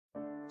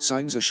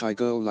Signs a shy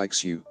girl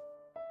likes you.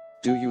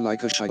 Do you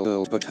like a shy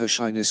girl but her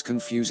shyness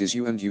confuses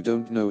you and you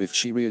don't know if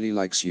she really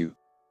likes you?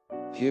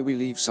 Here we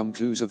leave some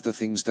clues of the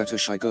things that a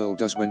shy girl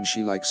does when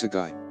she likes a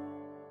guy.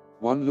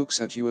 1. Looks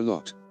at you a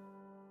lot.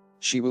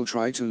 She will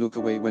try to look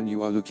away when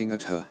you are looking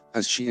at her,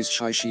 as she is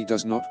shy. She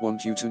does not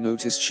want you to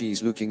notice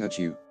she's looking at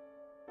you.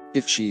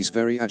 If she's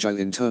very agile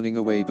in turning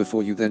away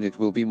before you, then it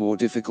will be more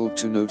difficult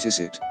to notice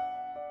it.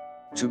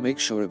 To make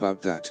sure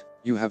about that,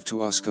 you have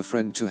to ask a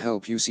friend to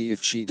help you see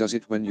if she does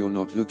it when you're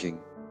not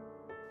looking.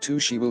 2.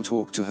 She will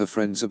talk to her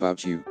friends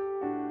about you.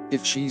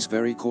 If she's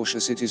very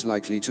cautious, it is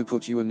likely to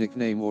put you a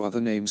nickname or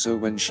other name, so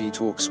when she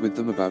talks with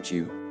them about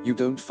you, you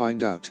don't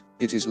find out.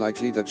 It is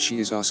likely that she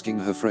is asking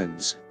her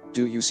friends,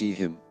 "Do you see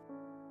him?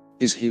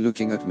 Is he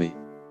looking at me?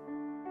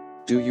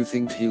 Do you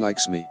think he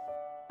likes me?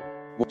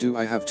 What do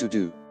I have to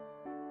do?"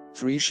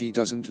 3. She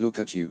doesn't look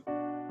at you.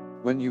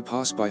 When you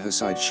pass by her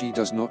side, she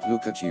does not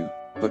look at you,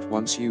 but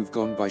once you've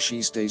gone by,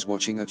 she stays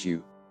watching at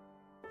you.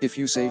 If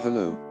you say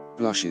hello,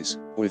 blushes,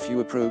 or if you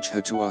approach her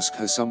to ask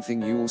her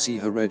something, you will see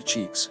her red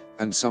cheeks,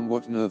 and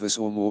somewhat nervous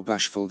or more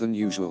bashful than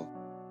usual.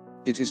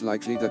 It is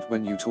likely that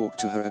when you talk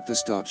to her at the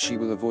start, she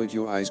will avoid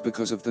your eyes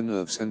because of the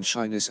nerves and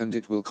shyness, and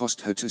it will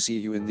cost her to see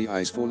you in the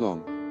eyes for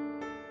long.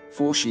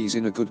 4. She's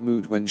in a good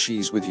mood when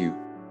she's with you.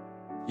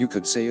 You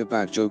could say a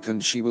bad joke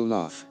and she will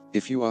laugh.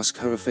 If you ask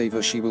her a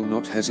favor, she will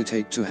not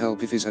hesitate to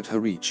help if it's at her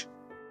reach.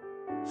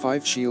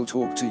 5. She'll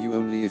talk to you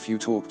only if you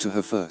talk to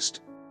her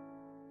first.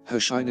 Her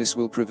shyness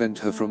will prevent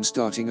her from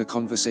starting a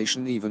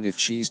conversation even if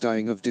she's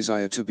dying of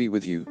desire to be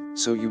with you,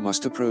 so you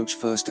must approach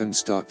first and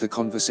start the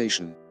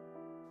conversation.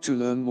 To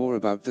learn more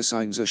about the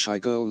signs a shy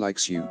girl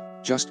likes you,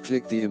 just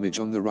click the image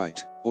on the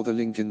right, or the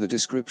link in the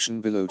description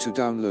below to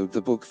download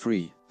the book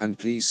free, and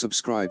please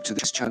subscribe to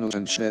this channel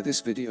and share this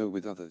video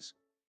with others.